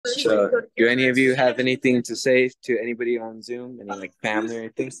So, do any of you have anything to say to anybody on Zoom? Any like family or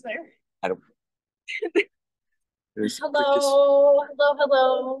anything? I don't. Hello.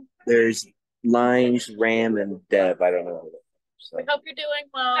 There's Lines, Ram, and Deb. I don't know. So. I hope you're doing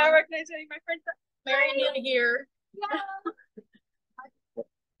well. I recognize my friend Mary and here.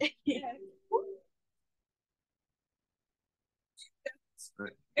 Yeah.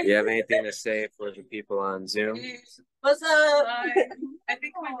 Do you have anything to say for the people on Zoom? What's up? I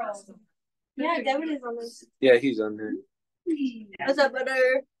think my Ross. Yeah, Devin is on this. Yeah, he's on there. What's up,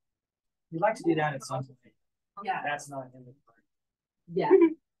 butter? We like to do that at some point. Yeah. That's not in the part. Yeah.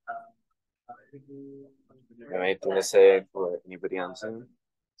 Have anything to say for anybody on Zoom?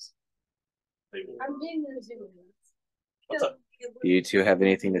 I'm being the Zoom. What's up? Do you two have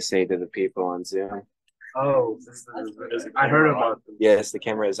anything to say to the people on Zoom? Oh, I heard about them. Yes, the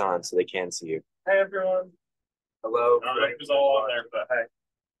camera is on, so they can see you. Hey, everyone. Hello. I don't know if it was all on there, but hey.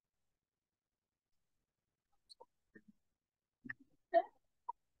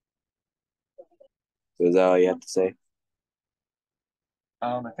 So is that all you have to say?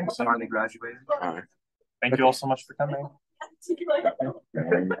 I think so. Finally graduated. All right. Thank you all so much for coming.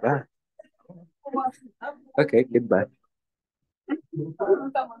 Bye. Okay, goodbye.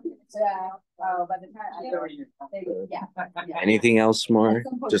 Anything else more?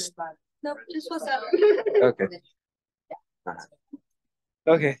 Just Nope, just what's up. okay.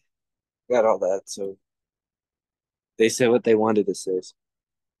 Okay, got all that. So they said what they wanted to say.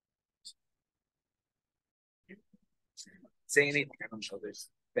 Say anything. I don't know. There's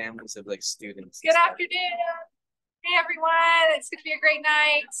families of like students. Good afternoon. Hey everyone, it's gonna be a great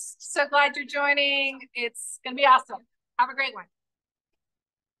night. So glad you're joining. It's gonna be awesome. Have a great one.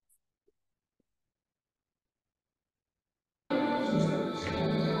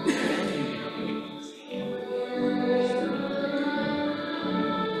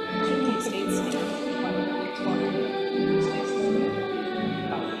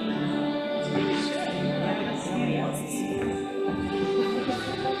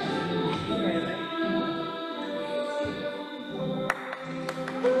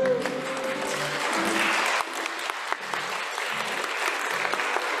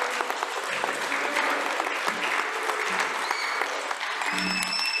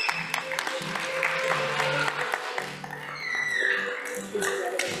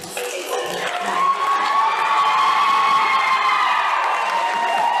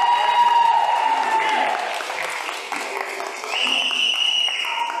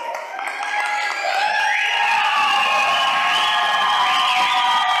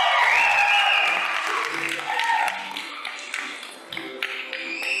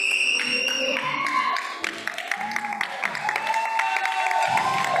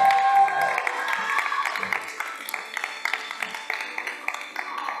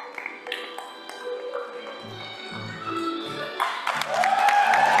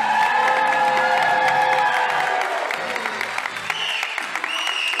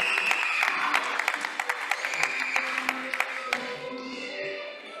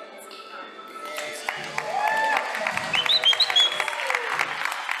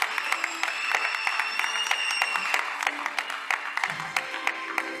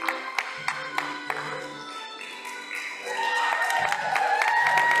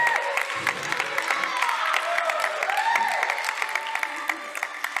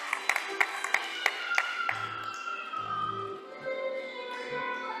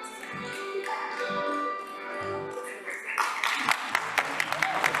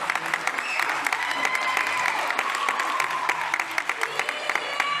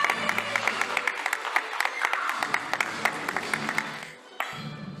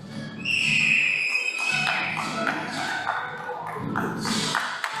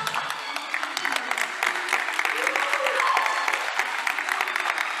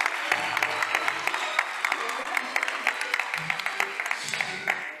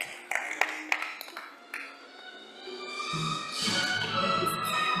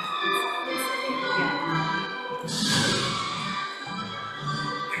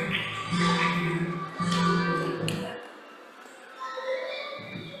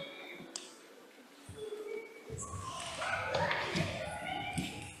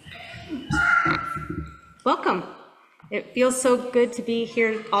 Welcome. It feels so good to be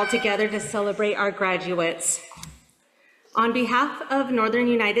here all together to celebrate our graduates. On behalf of Northern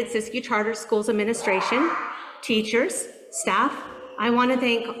United Siskiyou Charter Schools Administration, teachers, staff, I want to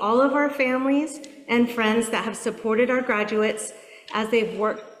thank all of our families and friends that have supported our graduates as they've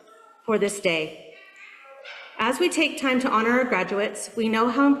worked for this day. As we take time to honor our graduates, we know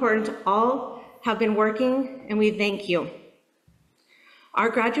how important all have been working, and we thank you. Our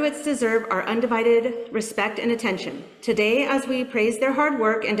graduates deserve our undivided respect and attention. Today, as we praise their hard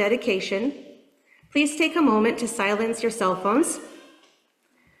work and dedication, please take a moment to silence your cell phones.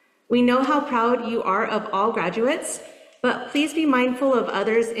 We know how proud you are of all graduates, but please be mindful of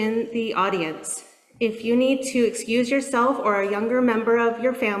others in the audience. If you need to excuse yourself or a younger member of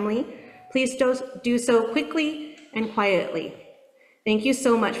your family, please do so quickly and quietly. Thank you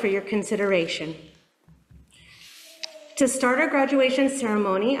so much for your consideration. To start our graduation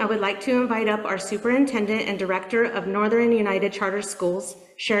ceremony, I would like to invite up our Superintendent and Director of Northern United Charter Schools,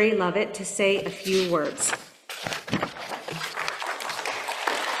 Sherry Lovett, to say a few words.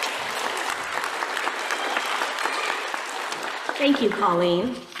 Thank you,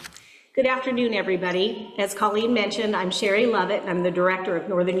 Colleen. Good afternoon, everybody. As Colleen mentioned, I'm Sherry Lovett, and I'm the Director of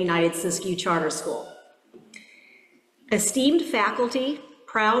Northern United Siskiyou Charter School. Esteemed faculty,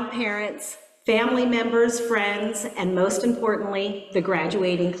 proud parents, family members, friends, and most importantly, the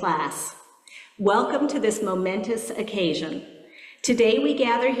graduating class. Welcome to this momentous occasion. Today we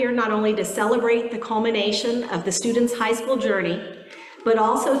gather here not only to celebrate the culmination of the students' high school journey, but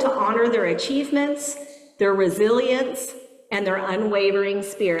also to honor their achievements, their resilience, and their unwavering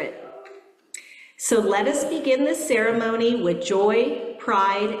spirit. So let us begin this ceremony with joy,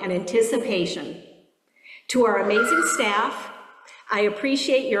 pride, and anticipation. To our amazing staff, I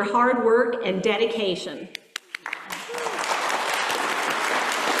appreciate your hard work and dedication.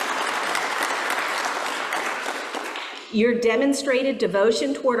 Your demonstrated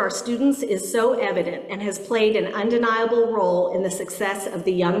devotion toward our students is so evident and has played an undeniable role in the success of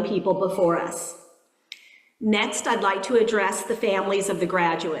the young people before us. Next, I'd like to address the families of the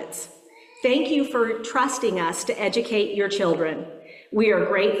graduates. Thank you for trusting us to educate your children. We are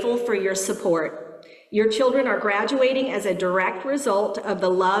grateful for your support. Your children are graduating as a direct result of the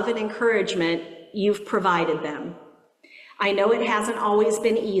love and encouragement you've provided them. I know it hasn't always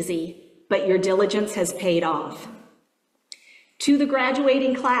been easy, but your diligence has paid off. To the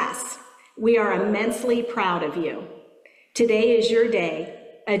graduating class, we are immensely proud of you. Today is your day,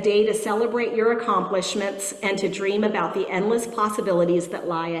 a day to celebrate your accomplishments and to dream about the endless possibilities that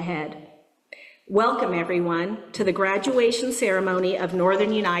lie ahead. Welcome, everyone, to the graduation ceremony of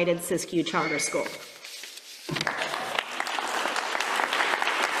Northern United Siskiyou Charter School.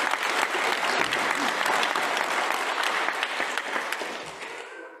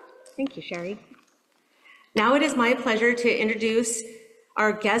 Thank you, Sherry. Now it is my pleasure to introduce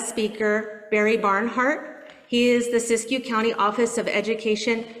our guest speaker, Barry Barnhart. He is the Siskiyou County Office of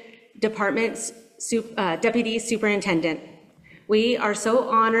Education Department's Deputy Superintendent. We are so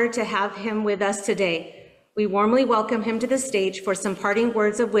honored to have him with us today. We warmly welcome him to the stage for some parting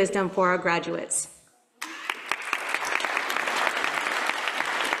words of wisdom for our graduates.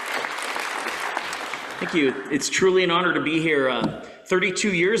 Thank you. It's truly an honor to be here.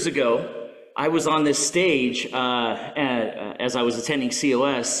 32 years ago, I was on this stage as I was attending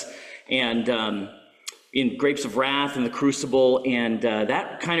COS and in Grapes of Wrath and The Crucible, and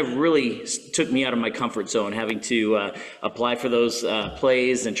that kind of really took me out of my comfort zone, having to apply for those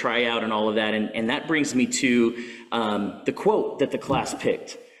plays and try out and all of that. And that brings me to the quote that the class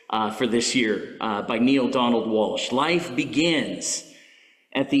picked for this year by Neil Donald Walsh. Life begins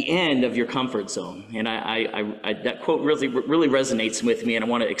at the end of your comfort zone. And that quote really resonates with me, and I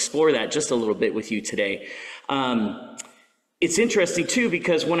want to explore that just a little bit with you today. It's interesting too,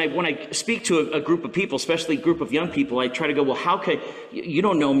 because when I speak to a group of people, especially a group of young people, I try to go, well, how can, you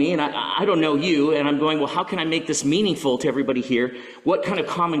don't know me and I don't know you, and I'm going, well, how can I make this meaningful to everybody here? What kind of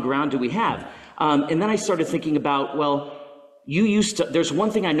common ground do we have? And then I started thinking about, well, there's one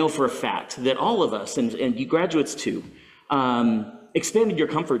thing I know for a fact, that all of us, and you graduates too, expanded your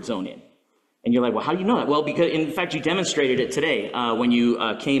comfort zone in. And you're like, well, how do you know that? Well, because in fact, you demonstrated it today when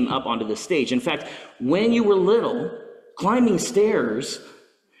you came up onto the stage. In fact, when you were little, climbing stairs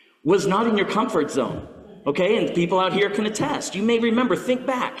was not in your comfort zone, okay? And people out here can attest. You may remember, think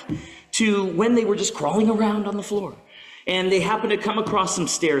back to when they were just crawling around on the floor and they happened to come across some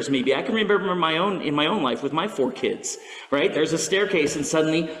stairs maybe. I can remember in my own life with my 4 kids, right? There's a staircase and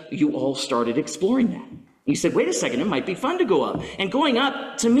suddenly you all started exploring that. You said, wait a second, it might be fun to go up. And going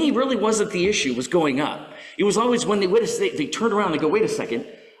up, to me, really wasn't the issue, was going up. It was always when they turn around and they go, wait a second,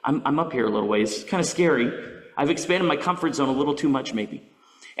 I'm up here a little ways, it's kind of scary. I've expanded my comfort zone a little too much maybe.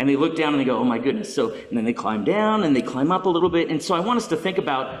 And they look down and they go, oh my goodness. So, and then they climb down and they climb up a little bit. And so I want us to think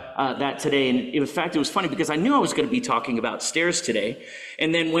about that today. And in fact, it was funny because I knew I was going to be talking about stairs today.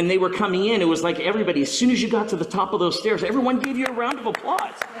 And then when they were coming in, it was like everybody, as soon as you got to the top of those stairs, everyone gave you a round of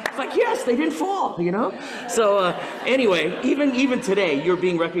applause. It's like, yes, they didn't fall, you know? So anyway, even today, you're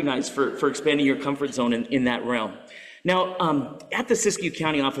being recognized for expanding your comfort zone in that realm. Now, at the Siskiyou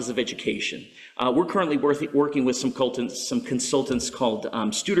County Office of Education, we're currently working with some consultants called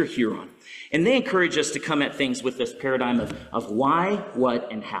Studer Huron, and they encourage us to come at things with this paradigm of why,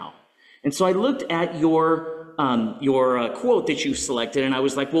 what, and how. And so I looked at your quote that you selected, and I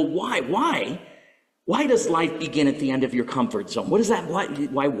was like, well, why? Why does life begin at the end of your comfort zone? What is that?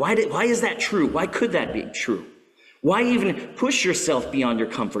 Why is that true? Why could that be true? Why even push yourself beyond your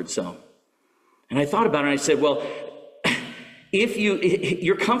comfort zone? And I thought about it, and I said, well, if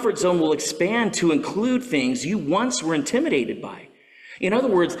your comfort zone will expand to include things you once were intimidated by. In other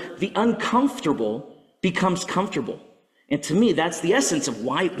words, the uncomfortable becomes comfortable. And to me, that's the essence of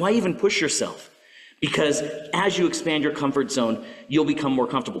why even push yourself? Because as you expand your comfort zone, you'll become more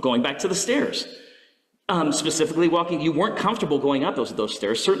comfortable. Going back to the stairs, specifically walking, you weren't comfortable going up those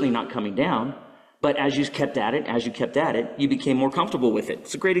stairs, certainly not coming down. But as you kept at it, you became more comfortable with it.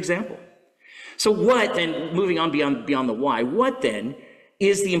 It's a great example. So what then, moving on beyond the why, what then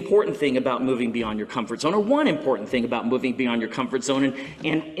is the important thing about moving beyond your comfort zone, or one important thing about moving beyond your comfort zone?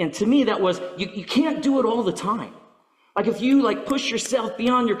 And to me, that was, you can't do it all the time. Like if you push yourself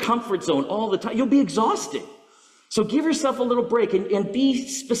beyond your comfort zone all the time, you'll be exhausted. So give yourself a little break and be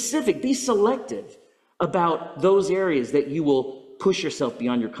specific, be selective about those areas that you will push yourself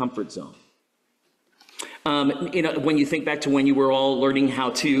beyond your comfort zone. When you think back to when you were all learning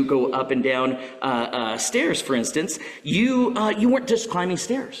how to go up and down stairs, for instance, you weren't just climbing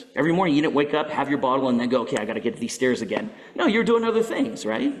stairs. Every morning you didn't wake up, have your bottle, and then go, okay, I got to get to these stairs again. No, you're doing other things,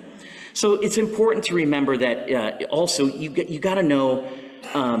 right? So it's important to remember that also you got to know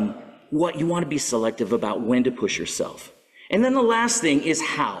what you want to be selective about, when to push yourself. And then the last thing is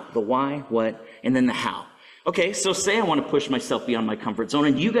how, the why, what, and then the how. Okay, so say I want to push myself beyond my comfort zone,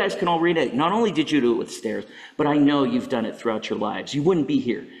 and you guys can all read it. Not only did you do it with stairs, but I know you've done it throughout your lives. You wouldn't be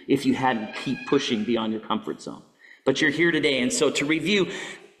here if you hadn't keep pushing beyond your comfort zone. But you're here today, and so to review,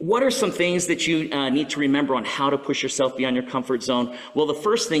 what are some things that you need to remember on how to push yourself beyond your comfort zone? Well, the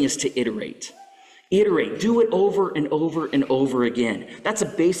first thing is to iterate. Iterate, do it over and over and over again. That's a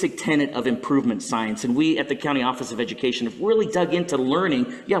basic tenet of improvement science, and we at the County Office of Education have really dug into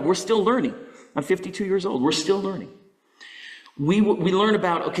learning. Yeah, we're still learning. I'm 52 years old. We're still learning. We learn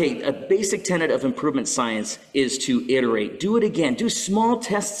about, okay, a basic tenet of improvement science is to iterate. Do it again. Do small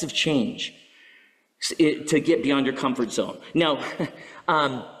tests of change to get beyond your comfort zone. Now,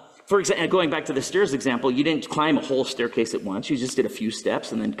 for example, going back to the stairs example, you didn't climb a whole staircase at once. You just did a few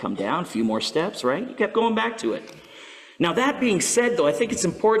steps and then come down, a few more steps, right? You kept going back to it. Now, that being said, though, I think it's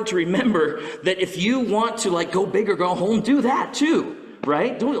important to remember that if you want to go big or go home, do that too.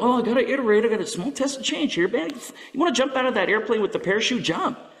 Right? I got to iterate. I got a small test of change here, man. You want to jump out of that airplane with the parachute?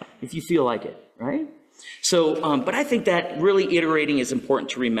 Jump if you feel like it, right? So, but I think that really iterating is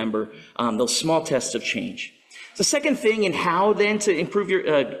important to remember, those small tests of change. The second thing in how then to improve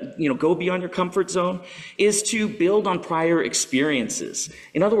your, go beyond your comfort zone is to build on prior experiences.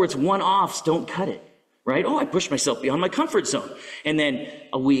 In other words, one-offs don't cut it, right? Oh, I pushed myself beyond my comfort zone. And then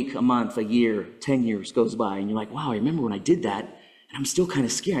a week, a month, a year, 10 years goes by, and you're like, wow, I remember when I did that. And I'm still kind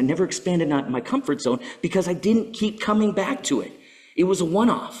of scared. I never expanded my comfort zone because I didn't keep coming back to it. It was a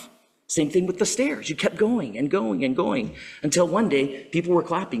one-off. Same thing with the stairs. You kept going and going and going until one day people were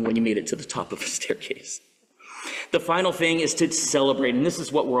clapping when you made it to the top of a staircase. The final thing is to celebrate, and this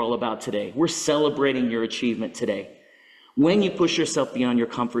is what we're all about today. We're celebrating your achievement today. When you push yourself beyond your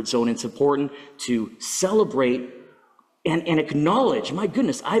comfort zone, it's important to celebrate and acknowledge, my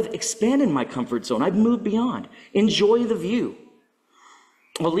goodness, I've expanded my comfort zone. I've moved beyond. Enjoy the view.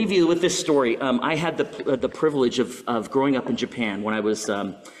 I'll leave you with this story. I had the privilege of growing up in Japan when I was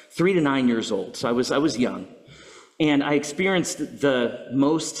 3 to 9 years old. So I was young, and I experienced the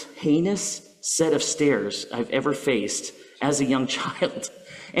most heinous set of stairs I've ever faced as a young child,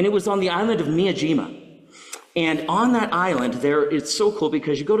 and it was on the island of Miyajima. And on that island, it's so cool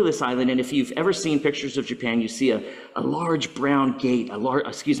because you go to this island, and if you've ever seen pictures of Japan, you see a large brown gate, a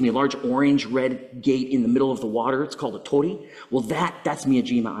large orange-red gate in the middle of the water. It's called a tori. Well, that's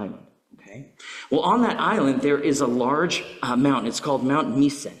Miyajima Island, okay? Well, on that island, there is a large mountain. It's called Mount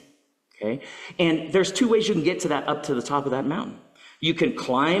Misen, okay? And there's two ways you can get to that, up to the top of that mountain. You can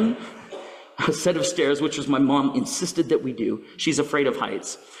climb a set of stairs, which was my mom insisted that we do. She's afraid of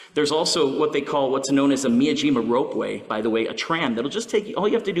heights. There's also what's known as a Miyajima ropeway, by the way, a tram that'll just take you, all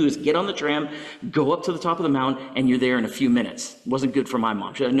you have to do is get on the tram, go up to the top of the mountain, and you're there in a few minutes. It wasn't good for my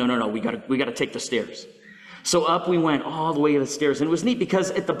mom. She said, no, we gotta take the stairs. So up we went all the way to the stairs, and it was neat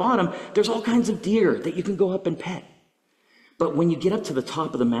because at the bottom, there's all kinds of deer that you can go up and pet. But when you get up to the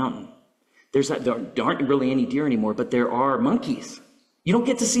top of the mountain, there aren't really any deer anymore, but there are monkeys. You don't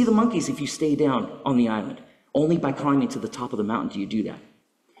get to see the monkeys if you stay down on the island. Only by climbing to the top of the mountain do you do that.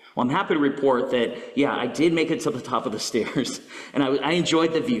 Well, I'm happy to report that, yeah, I did make it to the top of the stairs, and I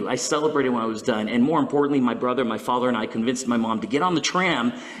enjoyed the view. I celebrated when I was done, and more importantly, my brother, my father, and I convinced my mom to get on the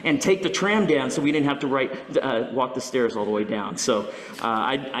tram and take the tram down so we didn't have to walk the stairs all the way down. So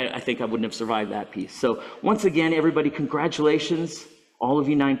I think I wouldn't have survived that piece. So once again, everybody, congratulations, all of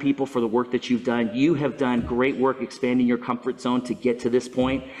you 9 people, for the work that you've done. You have done great work expanding your comfort zone to get to this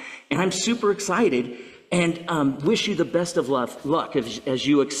point, and I'm super excited and wish you the best of luck as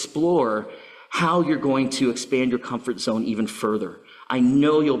you explore how you're going to expand your comfort zone even further. I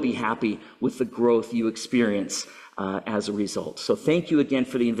know you'll be happy with the growth you experience as a result. So thank you again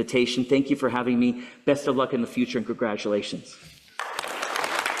for the invitation. Thank you for having me. Best of luck in the future, and congratulations.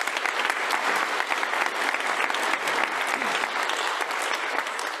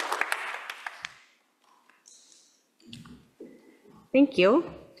 Thank you,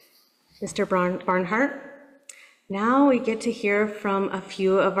 Mr. Barnhart. Now we get to hear from a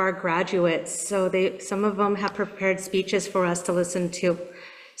few of our graduates. So some of them have prepared speeches for us to listen to.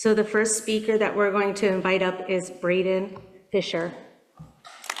 So the first speaker that we're going to invite up is Braden Fisher.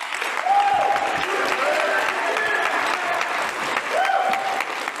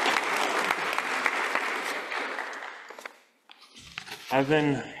 I've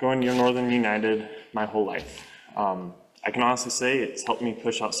been going to Northern United my whole life. I can honestly say it's helped me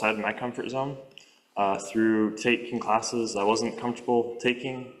push outside my comfort zone through taking classes I wasn't comfortable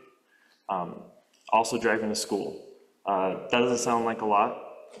taking, also driving to school. That doesn't sound like a lot.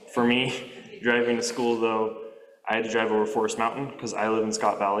 For me, driving to school though, I had to drive over Forest Mountain because I live in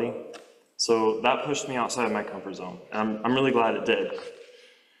Scott Valley. So that pushed me outside of my comfort zone, and I'm really glad it did.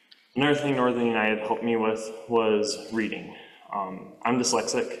 Another thing Northern United helped me with was reading. I'm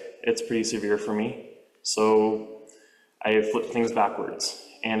dyslexic. It's pretty severe for me. So I flipped things backwards.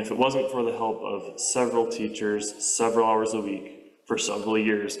 And if it wasn't for the help of several teachers, several hours a week, for several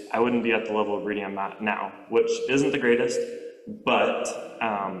years, I wouldn't be at the level of reading I'm at now, which isn't the greatest, but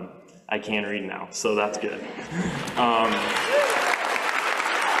I can read now, so that's good. I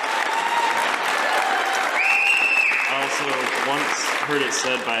also once heard it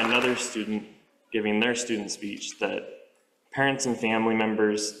said by another student giving their student speech that parents and family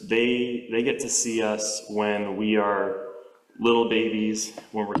members, they get to see us when we are little babies,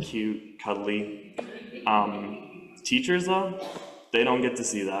 when we're cute, cuddly. Teachers though, they don't get to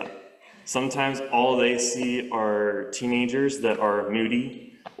see that. Sometimes all they see are teenagers that are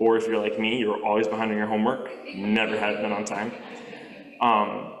moody, or if you're like me, you're always behind on your homework, never had it done on time.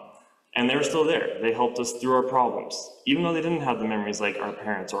 And they were still there. They helped us through our problems. Even though they didn't have the memories like our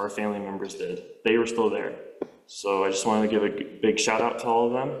parents or our family members did, they were still there. So I just wanted to give a big shout out to all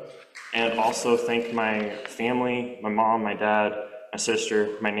of them. And also thank my family, my mom, my dad, my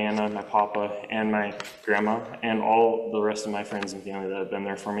sister, my nana, my papa, and my grandma, and all the rest of my friends and family that have been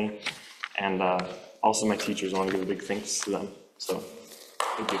there for me. And also my teachers, I want to give a big thanks to them. So,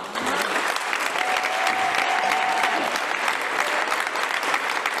 thank you.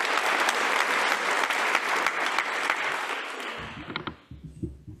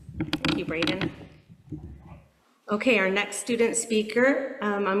 Thank you, Braden. Okay, our next student speaker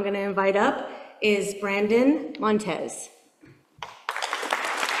I'm going to invite up is Brandon Montez.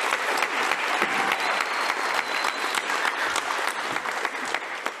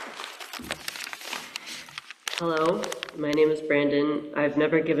 Hello, my name is Brandon. I've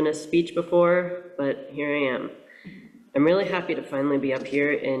never given a speech before, but here I am. I'm really happy to finally be up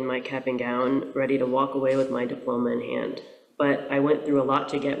here in my cap and gown, ready to walk away with my diploma in hand. But I went through a lot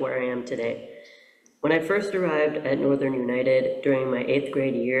to get where I am today. When I first arrived at Northern United during my 8th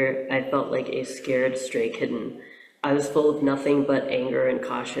grade year, I felt like a scared stray kitten. I was full of nothing but anger and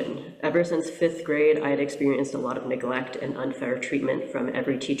caution. Ever since 5th grade, I had experienced a lot of neglect and unfair treatment from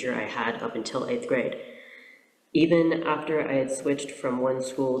every teacher I had up until 8th grade. Even after I had switched from one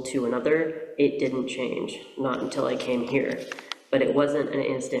school to another, it didn't change, not until I came here. But it wasn't an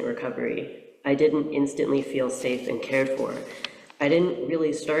instant recovery. I didn't instantly feel safe and cared for. I didn't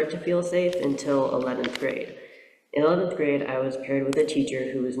really start to feel safe until 11th grade. In 11th grade, I was paired with a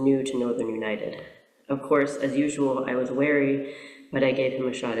teacher who was new to Northern United. Of course, as usual, I was wary, but I gave him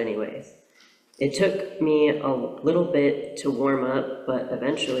a shot anyways. It took me a little bit to warm up, but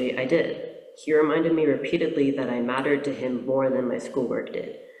eventually I did. He reminded me repeatedly that I mattered to him more than my schoolwork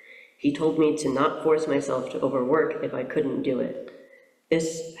did. He told me to not force myself to overwork if I couldn't do it.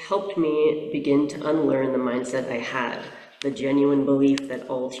 This helped me begin to unlearn the mindset I had, the genuine belief that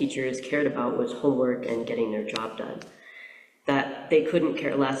all teachers cared about was homework and getting their job done, that they couldn't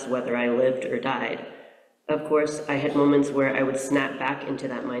care less whether I lived or died. Of course, I had moments where I would snap back into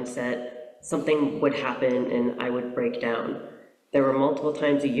that mindset, something would happen and I would break down. There were multiple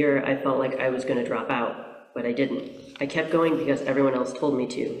times a year I felt like I was going to drop out, but I didn't. I kept going because everyone else told me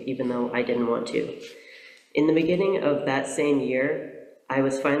to, even though I didn't want to. In the beginning of that same year, I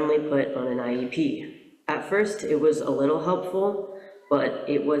was finally put on an IEP. At first, it was a little helpful, but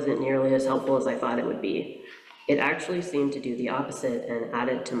it wasn't nearly as helpful as I thought it would be. It actually seemed to do the opposite and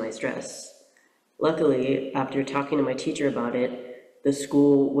added to my stress. Luckily, after talking to my teacher about it, the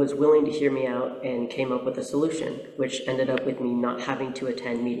school was willing to hear me out and came up with a solution, which ended up with me not having to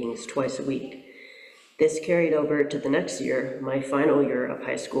attend meetings twice a week. This carried over to the next year, my final year of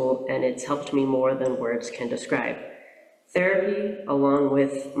high school, and it's helped me more than words can describe. Therapy, along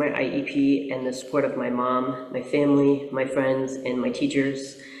with my IEP and the support of my mom, my family, my friends, and my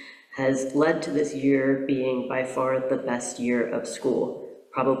teachers, has led to this year being by far the best year of school,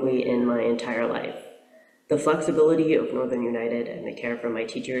 probably in my entire life. The flexibility of Northern United and the care from my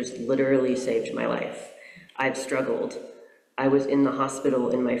teachers literally saved my life. I've struggled. I was in the hospital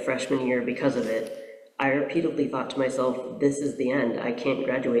in my freshman year because of it. I repeatedly thought to myself, this is the end. I can't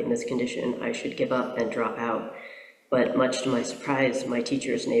graduate in this condition. I should give up and drop out. But much to my surprise, my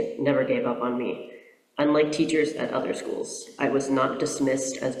teachers never gave up on me. Unlike teachers at other schools, I was not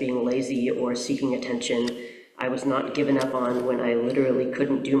dismissed as being lazy or seeking attention. I was not given up on when I literally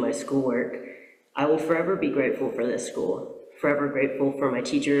couldn't do my schoolwork. I will forever be grateful for this school, forever grateful for my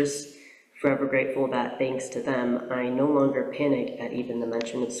teachers, forever grateful that thanks to them, I no longer panic at even the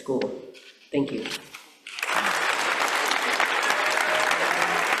mention of school. Thank you.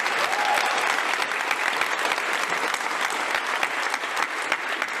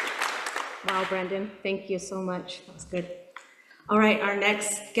 Wow, Brendan, thank you so much. That was good. All right, our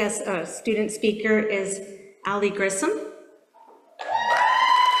next guest student speaker is Allie Grissom.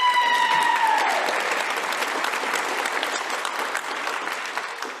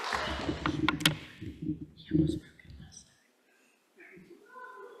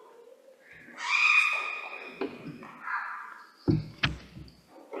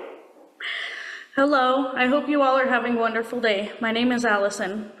 Hello, I hope you all are having a wonderful day. My name is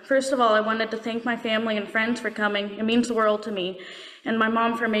Allison. First of all, I wanted to thank my family and friends for coming. It means the world to me, and my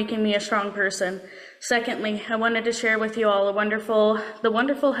mom for making me a strong person. Secondly, I wanted to share with you all the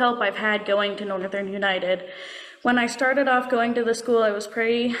wonderful help I've had going to Northern United. When I started off going to the school, I was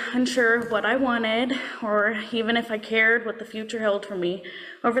pretty unsure of what I wanted, or even if I cared what the future held for me.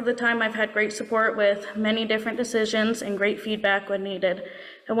 Over the time, I've had great support with many different decisions and great feedback when needed.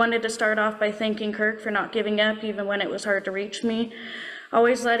 I wanted to start off by thanking Kirk for not giving up even when it was hard to reach me,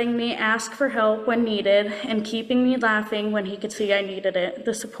 always letting me ask for help when needed, and keeping me laughing when he could see I needed it.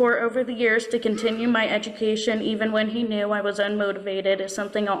 The support over the years to continue my education even when he knew I was unmotivated is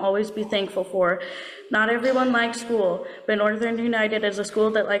something I'll always be thankful for. Not everyone likes school, but Northern United is a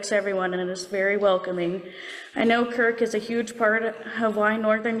school that likes everyone and is very welcoming. I know Kirk is a huge part of why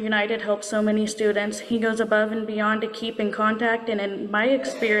Northern United helps so many students. He goes above and beyond to keep in contact, and in my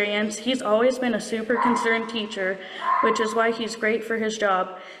experience, he's always been a super concerned teacher, which is why he's great for his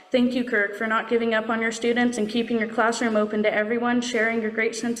job. Thank you, Kirk, for not giving up on your students and keeping your classroom open to everyone, sharing your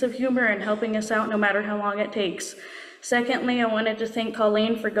great sense of humor, and helping us out no matter how long it takes. Secondly, I wanted to thank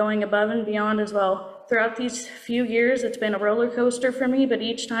Colleen for going above and beyond as well. Throughout these few years, it's been a roller coaster for me, but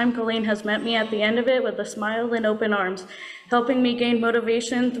each time Colleen has met me at the end of it with a smile and open arms, helping me gain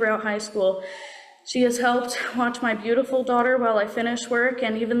motivation throughout high school. She has helped watch my beautiful daughter while I finish work,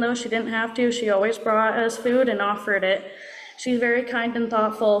 and even though she didn't have to, she always brought us food and offered it. She's very kind and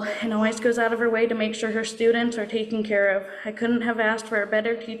thoughtful and always goes out of her way to make sure her students are taken care of. I couldn't have asked for a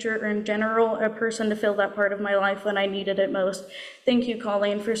better teacher or in general a person to fill that part of my life when I needed it most. Thank you,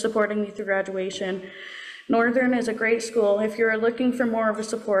 Colleen, for supporting me through graduation. Northern is a great school. If you are looking for more of a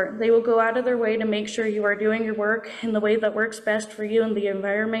support, they will go out of their way to make sure you are doing your work in the way that works best for you and the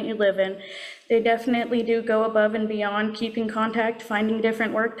environment you live in. They definitely do go above and beyond, keeping contact, finding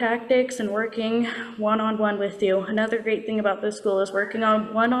different work tactics, and working one-on-one with you. Another great thing about this school is working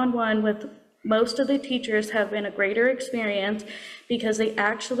on one-on-one with most of the teachers have been a greater experience because they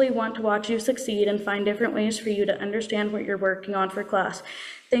actually want to watch you succeed and find different ways for you to understand what you're working on for class.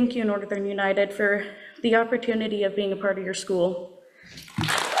 Thank you, Northern United, for the opportunity of being a part of your school.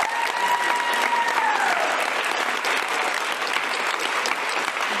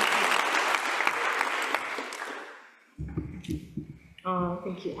 Oh,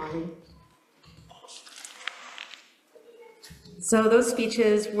 thank you, Allie. So those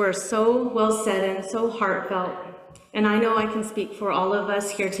speeches were so well said and so heartfelt. And I know I can speak for all of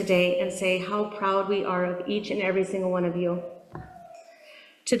us here today and say how proud we are of each and every single one of you.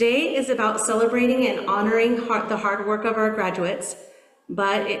 Today is about celebrating and honoring the hard work of our graduates.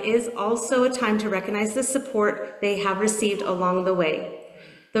 but it is also a time to recognize the support they have received along the way.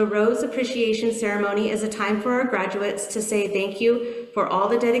 The Rose Appreciation Ceremony is a time for our graduates to say thank you for all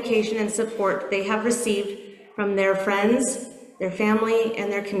the dedication and support they have received from their friends, their family,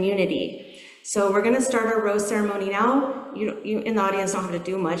 and their community. So we're going to start our rose ceremony now. You in the audience don't have to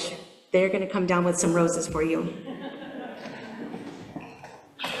do much. They're going to come down with some roses for you.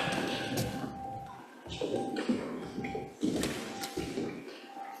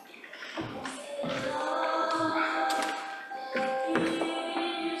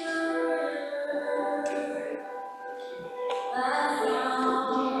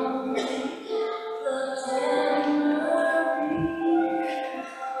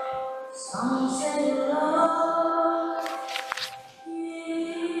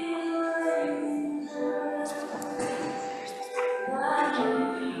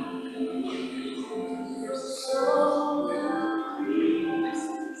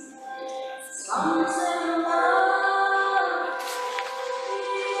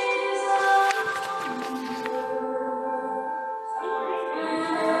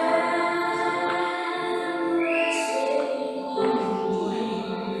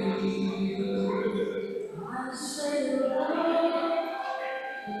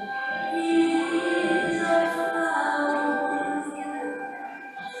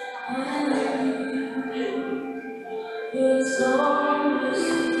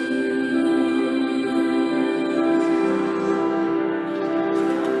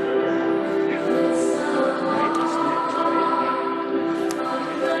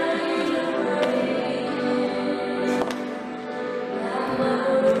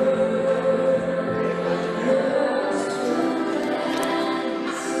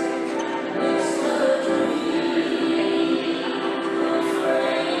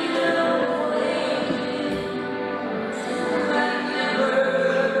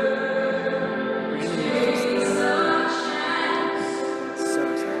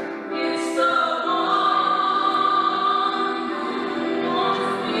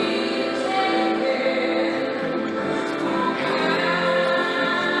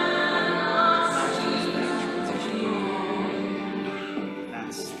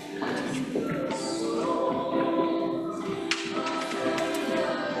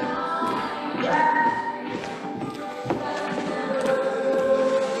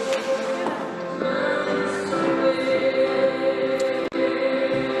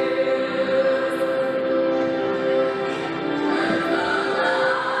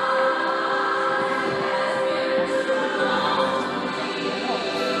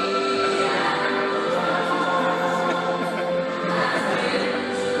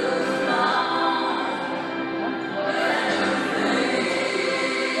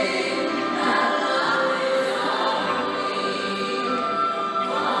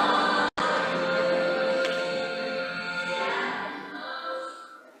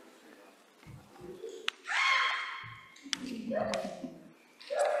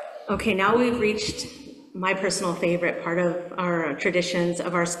 Okay, now we've reached my personal favorite part of our traditions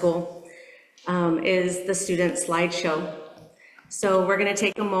of our school, is the student slideshow. So we're going to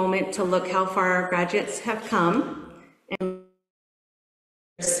take a moment to look how far our graduates have come. And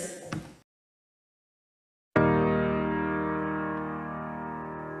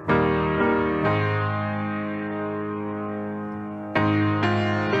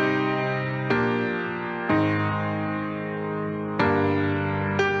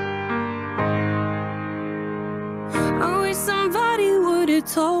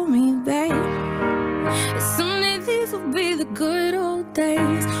told me, babe, someday these will be the good old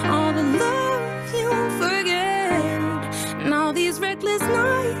days. All the love you won't forget, and all these reckless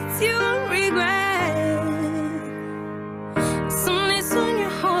nights you won't regret. Someday soon your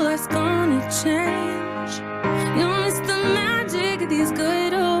whole life's gonna change. You'll miss the magic of these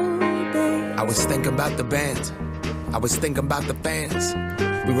good old days. I was thinking about the band, I was thinking about the fans.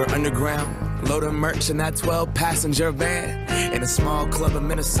 We were underground, loading merch in that 12-passenger van, in a small club in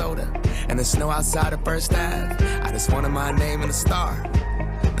Minnesota, and the snow outside of First Ave. I just wanted my name and a star.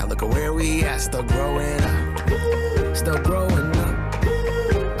 Now look at where we at, still growing up, still growing up.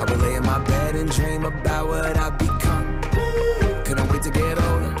 I would lay in my bed and dream about what I've become. Couldn't wait to get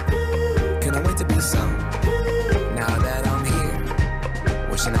older, couldn't wait to be some. Now that I'm here,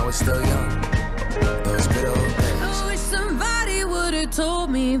 wishing I was still young, those good old days. I wish somebody would've told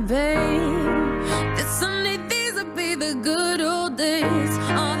me, babe, that someday these would be the good old days.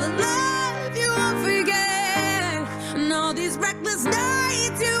 All the love you won't forget, and all these reckless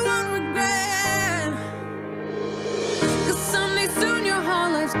nights you won't regret. 'Cause someday soon your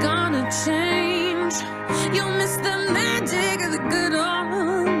whole life's gonna change. You'll miss the magic of the good old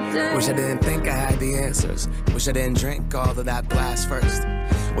I didn't think I had the answers. Wish I didn't drink all of that blast first.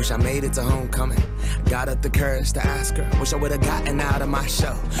 Wish I made it to homecoming. Got up the courage to ask her. Wish I would have gotten out of my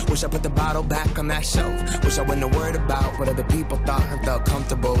shell. Wish I put the bottle back on that shelf. Wish I wouldn't have worried about what other people thought and felt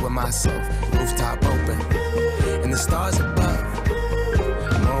comfortable with myself. Rooftop open and the stars above.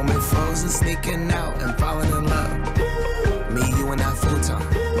 Moment frozen, sneaking out and falling in love. Me, you, and that futon.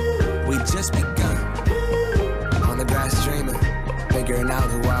 We just begun. On the grass dreaming, figuring out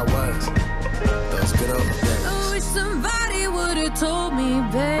who I was. Those good old days. I wish somebody would have told me,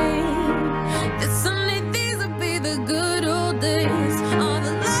 babe, that someday these would be the good old days. All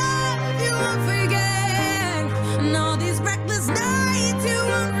the love you won't forget, and all these reckless nights you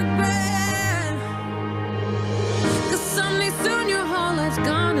won't regret. 'Cause someday soon your whole life's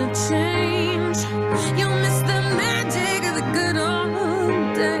gonna change. You'll miss the magic of the good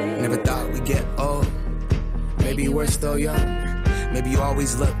old days. Never thought we'd get old. Maybe we're still young. Maybe you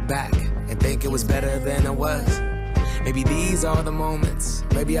always look back and think it was better than it was. Maybe these are the moments.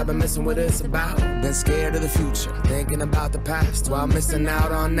 Maybe I've been missing what it's about. Been scared of the future, thinking about the past while missing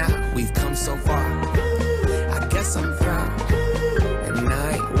out on now. We've come so far. I guess I'm proud, and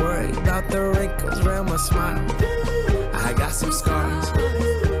I ain't worried about the wrinkles around my smile. I got some scars.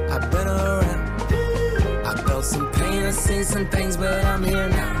 I've been around. I felt some pain and seen some things, but I'm here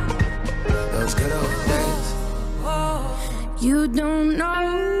now. Those good old days. You don't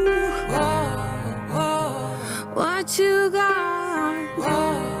know what you got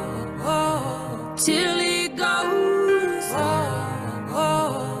till it goes,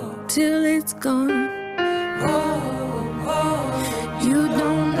 till it's gone. You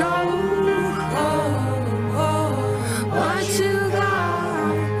don't know what you got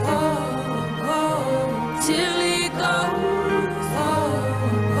till it goes,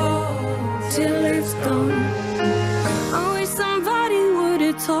 till it's gone. I wish somebody would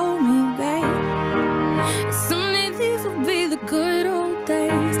have told me, babe, someday these will be the good old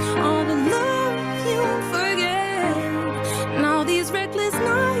days. All the love you won't forget, and all these reckless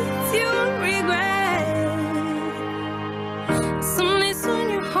nights you won't regret. Someday soon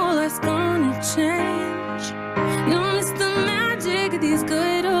your whole life's gonna change. You'll miss the magic of these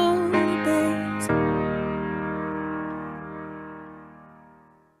good old days.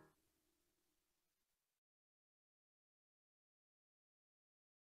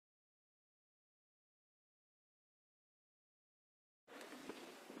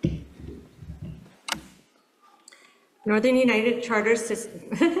 Northern United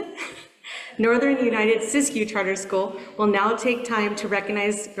Siskiyou Charter School will now take time to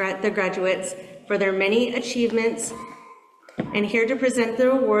recognize the graduates for their many achievements, and here to present their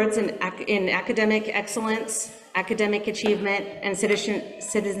awards in academic excellence, academic achievement, and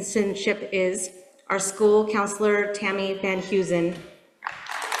citizenship is our school counselor, Tammy Van Heusen.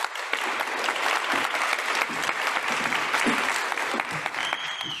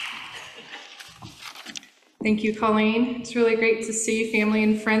 Thank you, Colleen. It's really great to see family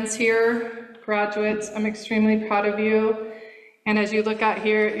and friends here. Graduates, I'm extremely proud of you. And as you look out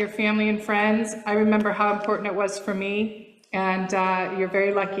here at your family and friends, I remember how important it was for me, and you're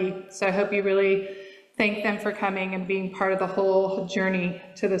very lucky. So I hope you really thank them for coming and being part of the whole journey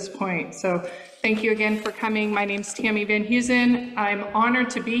to this point. So thank you again for coming. My name's Tammy Van Heusen. I'm honored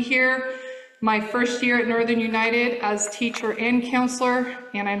to be here. My first year at Northern United as teacher and counselor,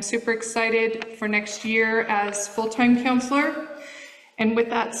 and I'm super excited for next year as full-time counselor. And with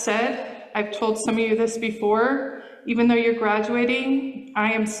that said, I've told some of you this before, even though you're graduating,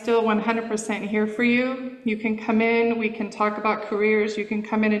 I am still 100% here for you. You can come in, we can talk about careers, you can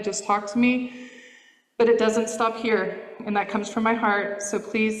come in and just talk to me, but it doesn't stop here, and that comes from my heart. So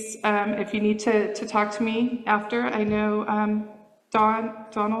please, if you need to talk to me after, I know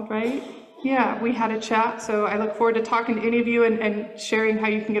Donald, right? Yeah, we had a chat, so I look forward to talking to any of you and sharing how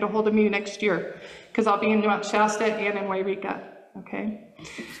you can get a hold of me next year, because I'll be in Mount Shasta and in Wairika, okay?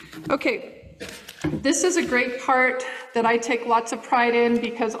 Okay, this is a great part that I take lots of pride in,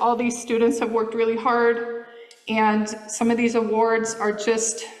 because all these students have worked really hard, and some of these awards are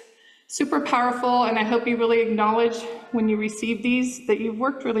just super powerful, and I hope you really acknowledge when you receive these that you've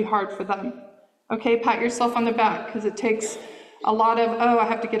worked really hard for them. Okay, pat yourself on the back, because it takes a lot of, oh, I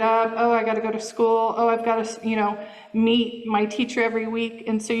have to get up, oh, I got to go to school, oh, I've got to, meet my teacher every week.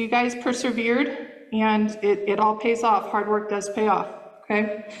 And so you guys persevered, and it all pays off. Hard work does pay off,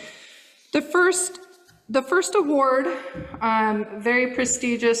 okay? The first award, very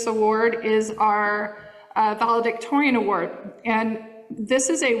prestigious award, is our valedictorian award. And this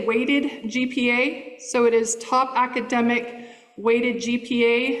is a weighted GPA, so it is top academic weighted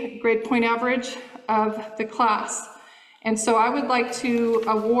GPA, grade point average of the class. And so I would like to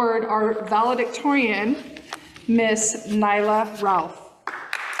award our valedictorian, Miss Nyla Ralph.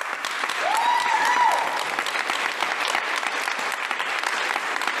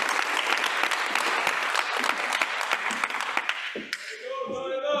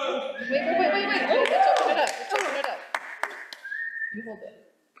 Wait. Oh, let's open it up. You hold it.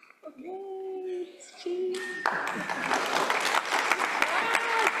 Okay.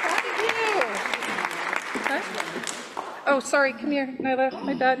 Huh? Oh, sorry. Come here, Nyla.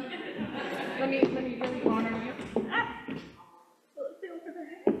 My bad. Let me really honor you.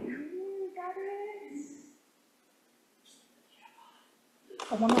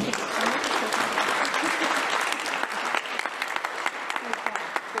 I want to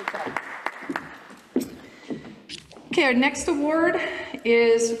Okay, our next award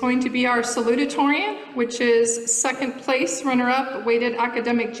is going to be our salutatorian, which is second place runner-up weighted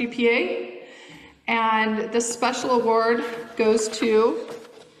academic GPA. And this special award goes to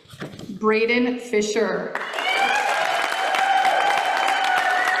Braden Fisher.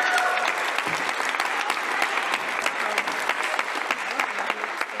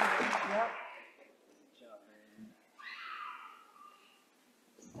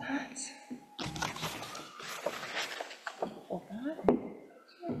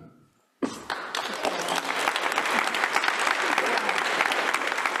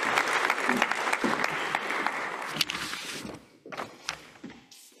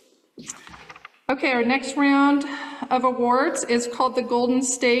 Okay, our next round of awards is called the Golden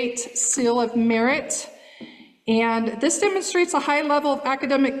State Seal of Merit. And this demonstrates a high level of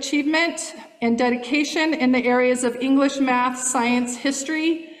academic achievement and dedication in the areas of English, math, science,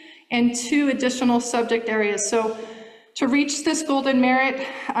 history, and 2 additional subject areas. So to reach this Golden Merit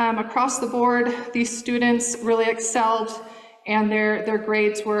across the board, these students really excelled and their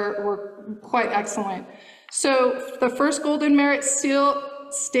grades were quite excellent. So the first Golden Merit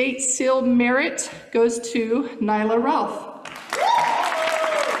State Seal Merit goes to Nyla Ralph.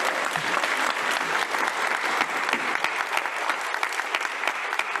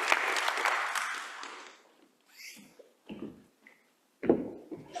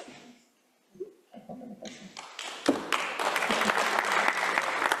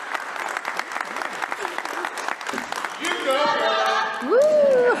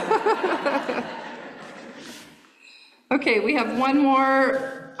 Okay, we have one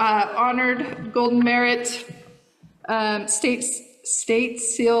more honored Golden Merit State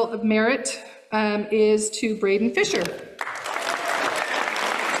Seal of Merit is to Braden Fisher.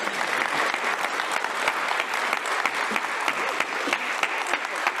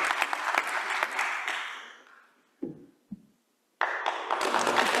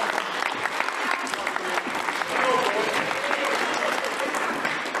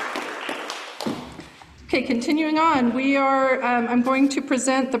 Okay, continuing on, I'm going to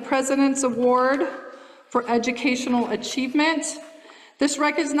present the President's Award for Educational Achievement. This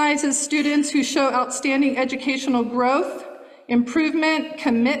recognizes students who show outstanding educational growth, improvement,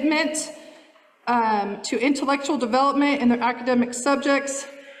 commitment to intellectual development in their academic subjects,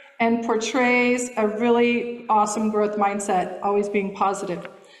 and portrays a really awesome growth mindset, always being positive.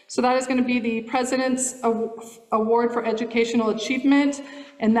 So that is going to be the President's Award for Educational Achievement,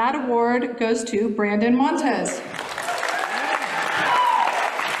 and that award goes to Brandon Montez.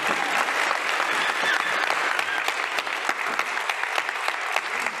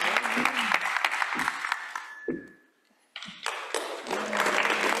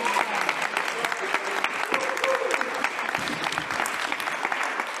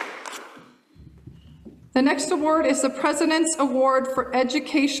 The next award is the President's Award for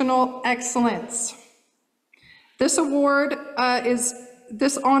Educational Excellence. This award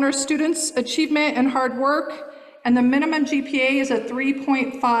this honors students' achievement and hard work, and the minimum GPA is a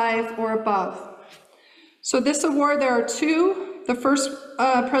 3.5 or above. So this award, there are 2. The first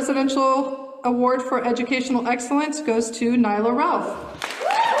Presidential Award for Educational Excellence goes to Nyla Ralph.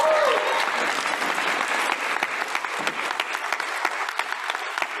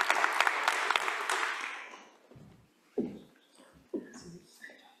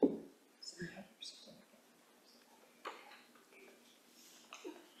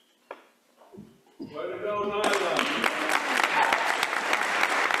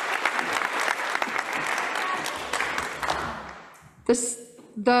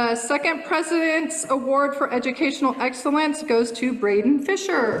 The second President's Award for Educational Excellence goes to Braden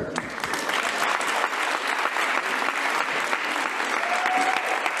Fisher.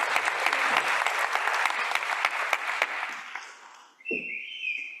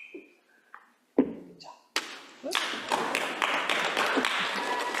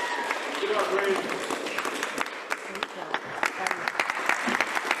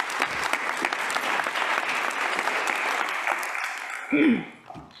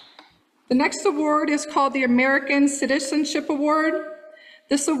 The next award is called the American Citizenship Award.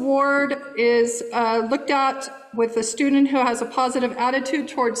 This award is looked at with a student who has a positive attitude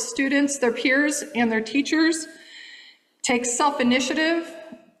towards students, their peers, and their teachers, takes self-initiative,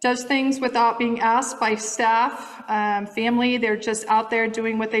 does things without being asked by staff, family. They're just out there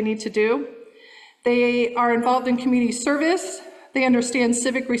doing what they need to do. They are involved in community service. They understand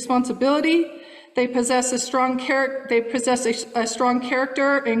civic responsibility. They possess a strong character. They possess a strong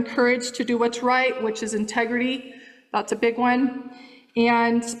character and courage to do what's right, which is integrity. That's a big one.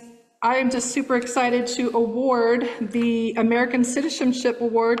 And I am just super excited to award the American Citizenship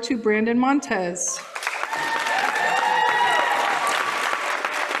Award to Brandon Montez.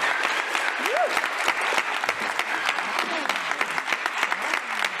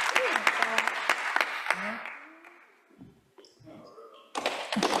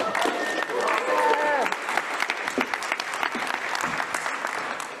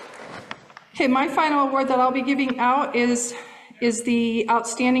 Okay, my final award that I'll be giving out is the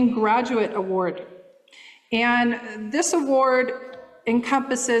Outstanding Graduate Award. And this award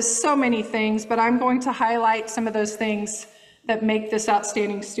encompasses so many things, but I'm going to highlight some of those things that make this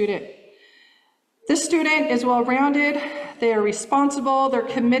outstanding student. This student is well-rounded, they are responsible, they're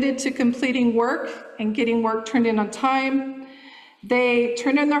committed to completing work and getting work turned in on time. They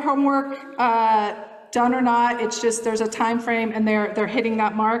turn in their homework, done or not, it's just there's a time frame and they're hitting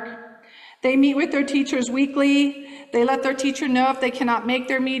that mark. They meet with their teachers weekly. They let their teacher know if they cannot make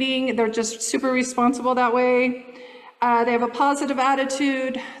their meeting. They're just super responsible that way. They have a positive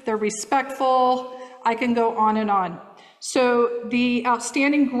attitude. They're respectful. I can go on and on. So the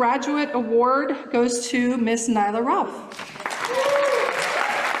Outstanding Graduate Award goes to Miss Nyla Ruff.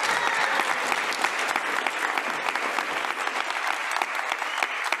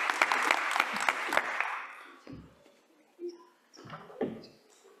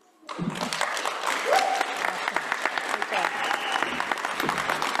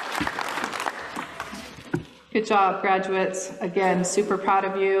 Good job, graduates. Again, super proud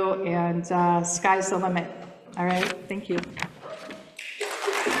of you, and sky's the limit. All right, thank you.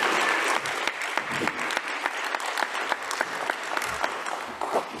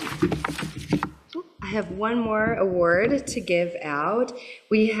 I have one more award to give out.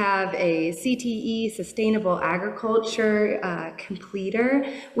 We have a CTE Sustainable Agriculture completer,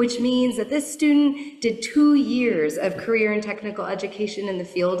 which means that this student did 2 years of career and technical education in the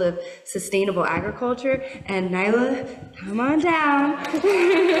field of sustainable agriculture. And Nyla, come on down.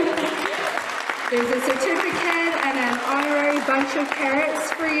 There's a certificate and an honorary bunch of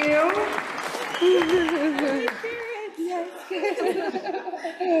carrots for you.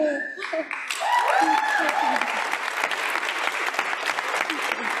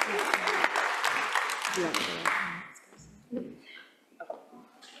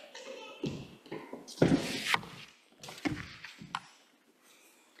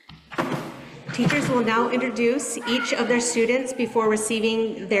 Teachers will now introduce each of their students before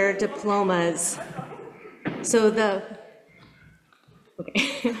receiving their diplomas. So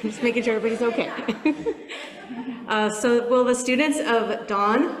okay, just making sure everybody's okay. So will the students of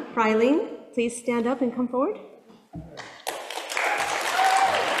Dawn Freiling please stand up and come forward?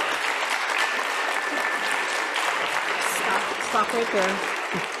 Stop right there.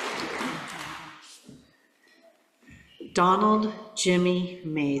 Donald Jimmy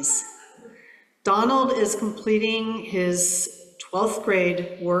Mays. Donald is completing his 12th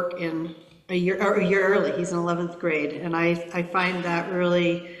grade work in a year early. He's in 11th grade, and I find that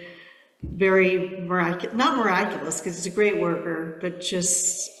really very miraculous, not miraculous because he's a great worker, but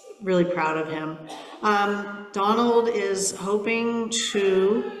just really proud of him. Donald is hoping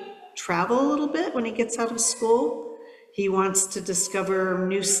to travel a little bit when he gets out of school. He wants to discover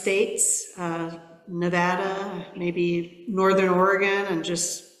new states, Nevada, maybe Northern Oregon, and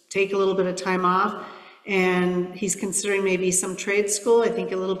just take a little bit of time off. And he's considering maybe some trade school. I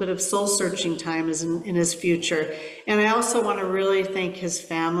think a little bit of soul searching time is in his future. And I also want to really thank his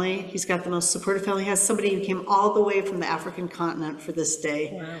family. He's got the most supportive family. He has somebody who came all the way from the African continent for this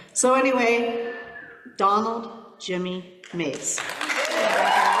day. Wow. So anyway, Donald Jimmy Mays.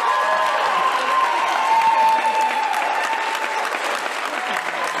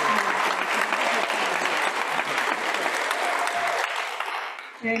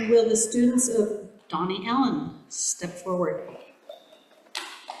 And will the students of Donnie Allen step forward?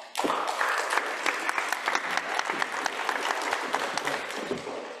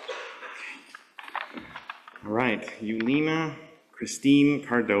 All right, Yulina Christine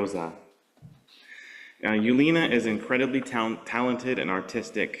Cardoza. Yulina is incredibly talented and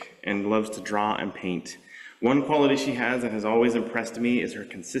artistic and loves to draw and paint. One quality she has that has always impressed me is her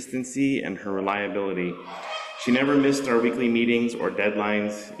consistency and her reliability. She never missed our weekly meetings or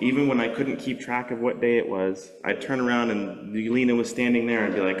deadlines. Even when I couldn't keep track of what day it was, I'd turn around and Yelena was standing there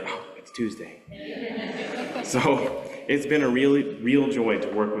and I'd be like, oh, it's Tuesday. So it's been a real joy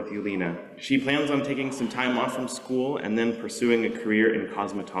to work with Yelena. She plans on taking some time off from school and then pursuing a career in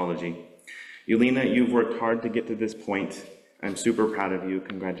cosmetology. Yelena, you've worked hard to get to this point. I'm super proud of you.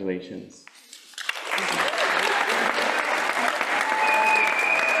 Congratulations.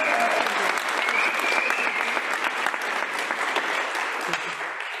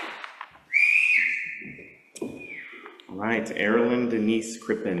 All right, Erilyn Denise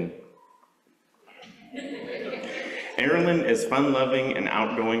Crippen. Erilyn is fun-loving and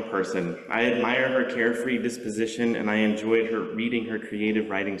outgoing person. I admire her carefree disposition and I enjoyed reading her creative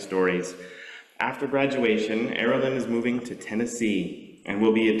writing stories. After graduation, Erilyn is moving to Tennessee and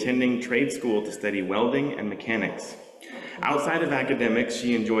will be attending trade school to study welding and mechanics. Outside of academics,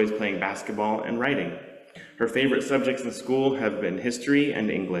 she enjoys playing basketball and writing. Her favorite subjects in school have been history and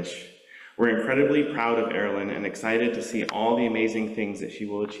English. We're incredibly proud of Erilyn and excited to see all the amazing things that she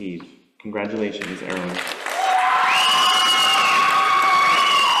will achieve. Congratulations, Erilyn.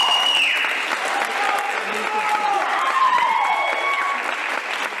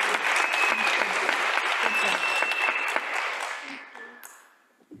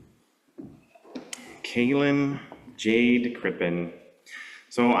 Kaylin Jade Crippen.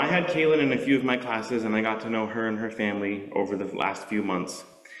 So I had Kaylin in a few of my classes and I got to know her and her family over the last few months.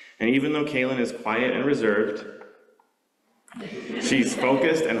 And even though Kaylin is quiet and reserved, she's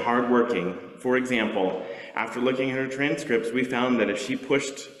focused and hardworking. For example, after looking at her transcripts, we found that if she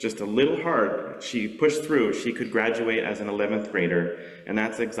pushed just a little hard, she pushed through, she could graduate as an 11th grader. And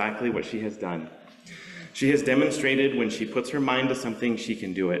that's exactly what she has done. She has demonstrated when she puts her mind to something, she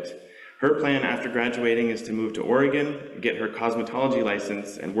can do it. Her plan after graduating is to move to Oregon, get her cosmetology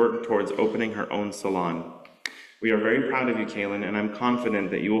license, and work towards opening her own salon. We are very proud of you, Kaylin, and I'm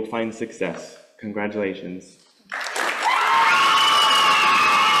confident that you will find success. Congratulations.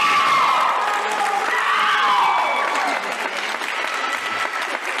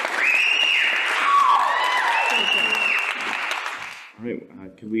 All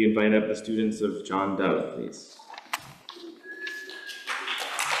right, could we invite up the students of John Dove, please?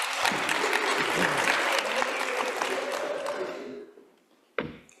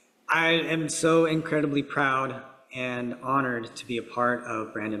 I am so incredibly proud and honored to be a part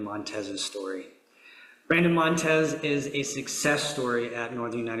of Brandon Montez's story. Brandon Montez is a success story at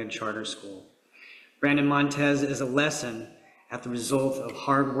Northern United Charter School. Brandon Montez is a lesson at the result of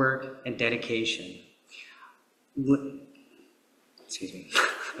hard work and dedication. Excuse me.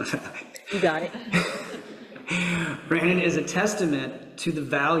 You got it. Brandon is a testament to the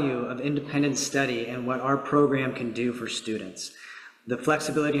value of independent study and what our program can do for students. The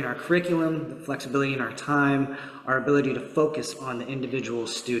flexibility in our curriculum, the flexibility in our time, our ability to focus on the individual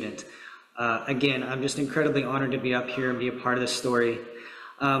student. Again, I'm just incredibly honored to be up here and be a part of this story.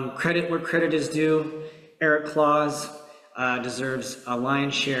 Credit where credit is due. Eric Claus deserves a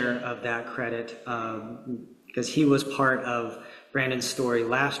lion's share of that credit because he was part of Brandon's story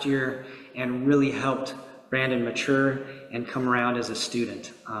last year and really helped Brandon mature and come around as a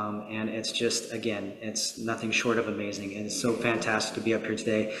student. And it's just, again, it's nothing short of amazing. And it's so fantastic to be up here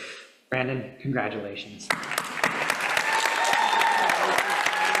today. Brandon, congratulations.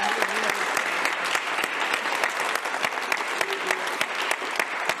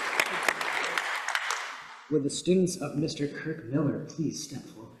 Would the students of Mr. Kirk Miller please step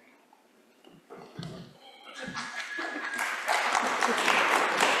forward?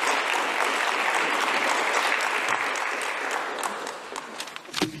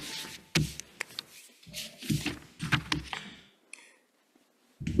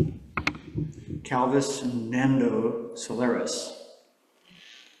 Calvis Nando Solaris.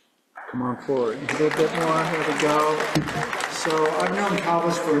 Come on forward. A little bit more. Here we go. So I've known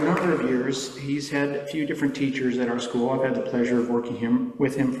Calvis for a number of years. He's had a few different teachers at our school. I've had the pleasure of working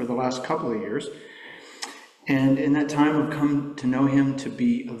with him for the last couple of years. And in that time, I've come to know him to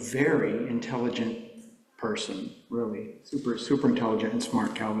be a very intelligent person, really. Super intelligent and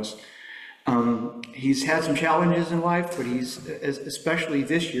smart, Calvis. He's had some challenges in life, but especially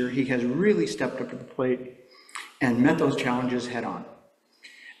this year, he has really stepped up to the plate and met those challenges head on.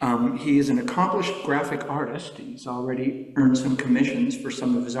 He is an accomplished graphic artist. He's already earned some commissions for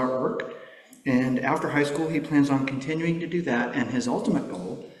some of his artwork. And after high school, he plans on continuing to do that. And his ultimate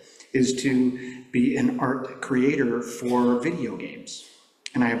goal is to be an art creator for video games.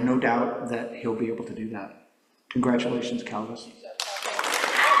 And I have no doubt that he'll be able to do that. Congratulations, Calvis.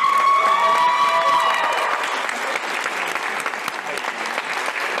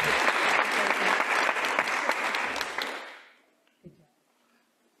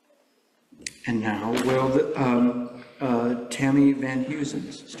 now. Will Tammy Van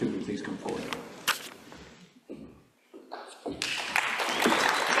Heusen's student please come forward?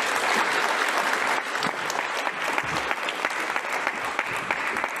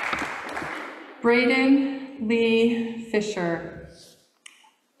 Braden Lee Fisher.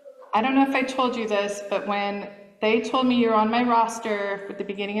 I don't know if I told you this, but when they told me you're on my roster at the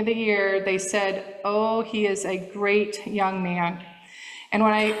beginning of the year, they said, oh, he is a great young man. And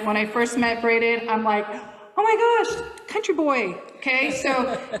when I first met Braden, I'm like, oh my gosh, country boy. Okay,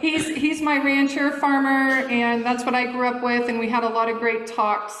 so he's my rancher farmer, and that's what I grew up with, and we had a lot of great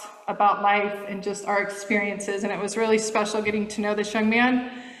talks about life and just our experiences, and it was really special getting to know this young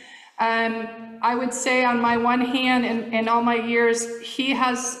man. I would say on my one hand, in all my years, he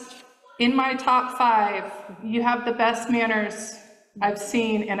has, in my top 5, you have the best manners I've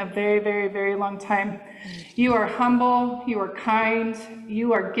seen in a very, very, very long time. You are humble, you are kind,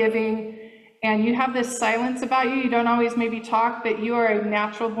 you are giving, and you have this silence about you. You don't always maybe talk, but you are a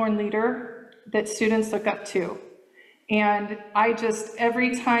natural born leader that students look up to. And I just,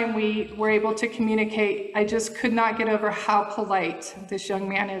 every time we were able to communicate, I just could not get over how polite this young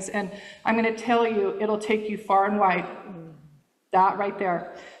man is. And I'm going to tell you, it'll take you far and wide. That right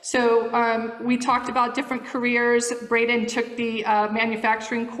there. So we talked about different careers. Braden took the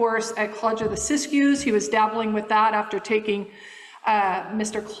manufacturing course at College of the Siskiyous. He was dabbling with that after taking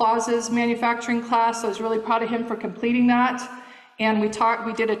Mr. Claus's manufacturing class. So I was really proud of him for completing that. And we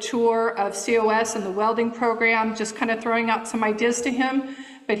did a tour of COS and the welding program, just kind of throwing out some ideas to him.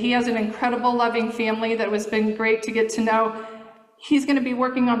 But he has an incredible, loving family that has been great to get to know. He's going to be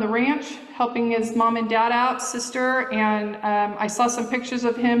working on the ranch, helping his mom and dad out, sister, and I saw some pictures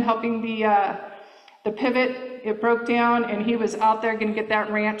of him helping the pivot. It broke down, and he was out there going to get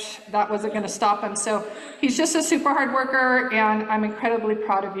that ranch. That wasn't going to stop him. So he's just a super hard worker, and I'm incredibly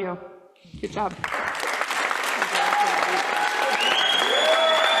proud of you. Good job.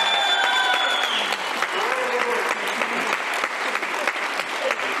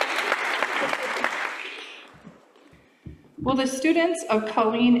 Will the students of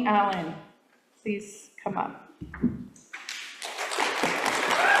Colleen Allen please come up?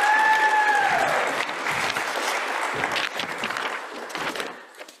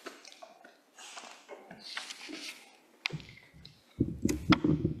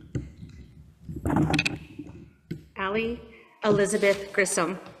 Allie Elizabeth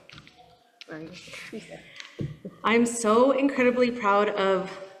Grissom. I'm so incredibly proud of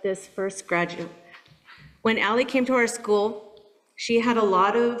this first graduate. When Allie came to our school, she had a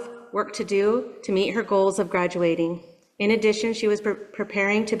lot of work to do to meet her goals of graduating. In addition, she was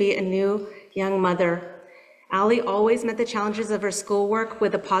preparing to be a new young mother. Allie always met the challenges of her schoolwork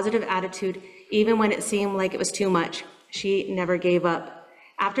with a positive attitude, even when it seemed like it was too much. She never gave up.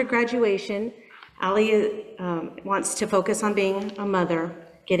 After graduation, Allie wants to focus on being a mother,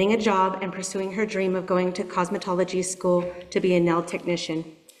 getting a job, and pursuing her dream of going to cosmetology school to be a nail technician.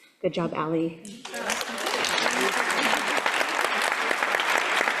 Good job, Allie.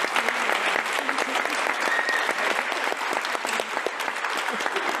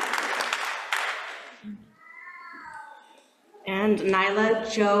 And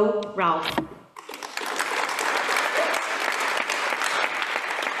Nyla Jo Ralph.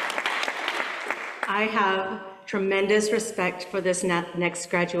 I have tremendous respect for this next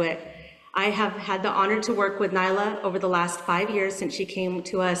graduate. I have had the honor to work with Nyla over the last 5 years since she came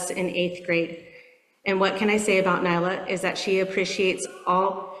to us in 8th grade. And what can I say about Nyla is that she appreciates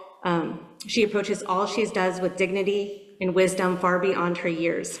all, she approaches all she does with dignity and wisdom far beyond her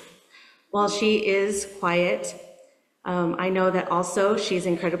years. While she is quiet, I know that also she's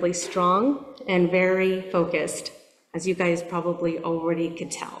incredibly strong and very focused, as you guys probably already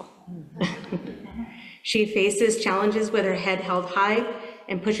could tell. She faces challenges with her head held high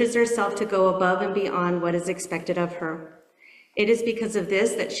and pushes herself to go above and beyond what is expected of her. It is because of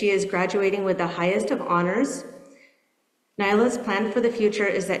this that she is graduating with the highest of honors. Nyla's plan for the future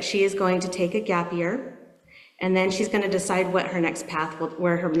is that she is going to take a gap year, and then she's going to decide what her next path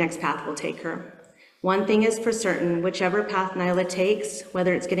where her next path will take her. One thing is for certain, whichever path Nyla takes,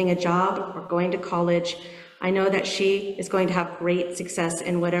 whether it's getting a job or going to college, I know that she is going to have great success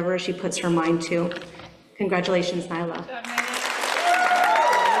in whatever she puts her mind to. Congratulations, Nyla.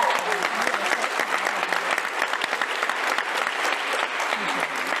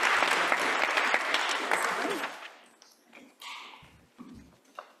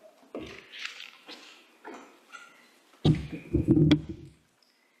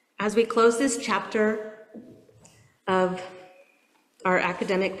 As we close this chapter of our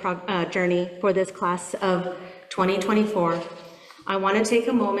academic journey for this class of 2024, I want to take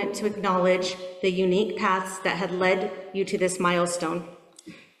a moment to acknowledge the unique paths that had led you to this milestone.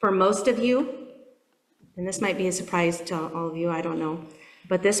 For most of you, and this might be a surprise to all of you, I don't know,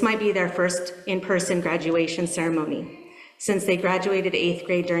 but this might be their first in-person graduation ceremony since they graduated 8th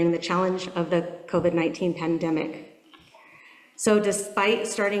grade during the challenge of the COVID-19 pandemic. So despite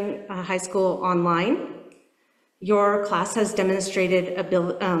starting high school online, your class has demonstrated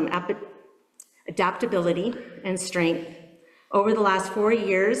adaptability and strength. Over the last 4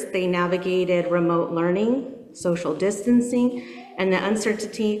 years, they navigated remote learning, social distancing, and the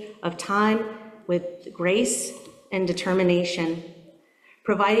uncertainty of time with grace and determination,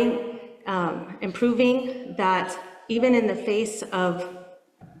 improving that even in the face of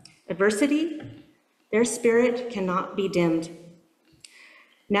adversity, their spirit cannot be dimmed.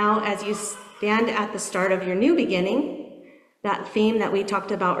 Now, as you stand at the start of your new beginning, that theme that we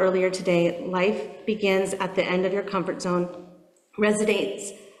talked about earlier today, life begins at the end of your comfort zone,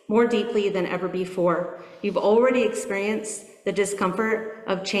 resonates more deeply than ever before. You've already experienced the discomfort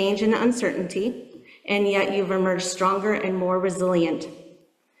of change and uncertainty, and yet you've emerged stronger and more resilient.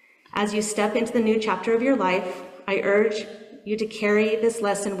 As you step into the new chapter of your life, I urge you to carry this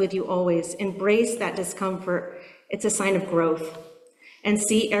lesson with you always. Embrace that discomfort. It's a sign of growth. And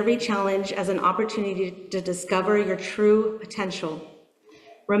see every challenge as an opportunity to discover your true potential.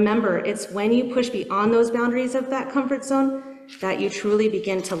 Remember, it's when you push beyond those boundaries of that comfort zone that you truly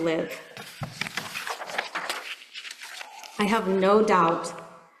begin to live. I have no doubt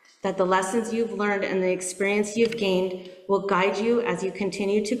that the lessons you've learned and the experience you've gained will guide you as you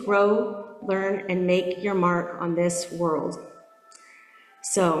continue to grow, learn, and make your mark on this world.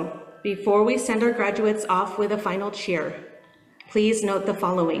 So, before we send our graduates off with a final cheer, please note the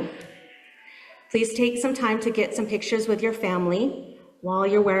following. Please take some time to get some pictures with your family while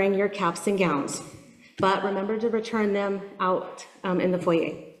you're wearing your caps and gowns, but remember to return them out in the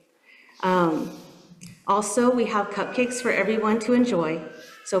foyer. Also, we have cupcakes for everyone to enjoy,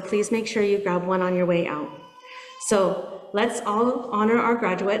 so please make sure you grab one on your way out. So let's all honor our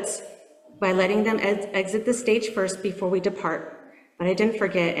graduates by letting them exit the stage first before we depart. But I didn't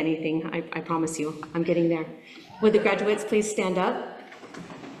forget anything, I promise you, I'm getting there. Would the graduates please stand up?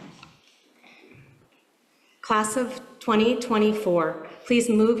 Class of 2024, please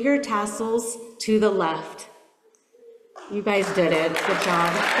move your tassels to the left. You guys did it, good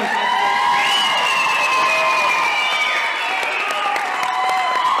job.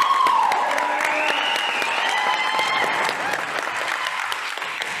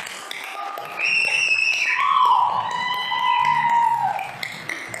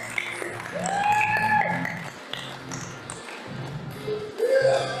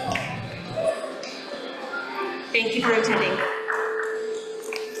 Thank you for attending.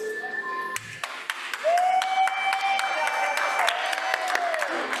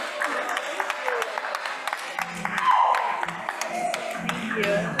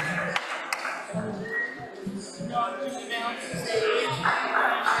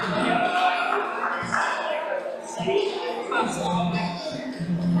 Thank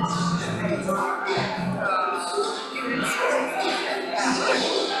you.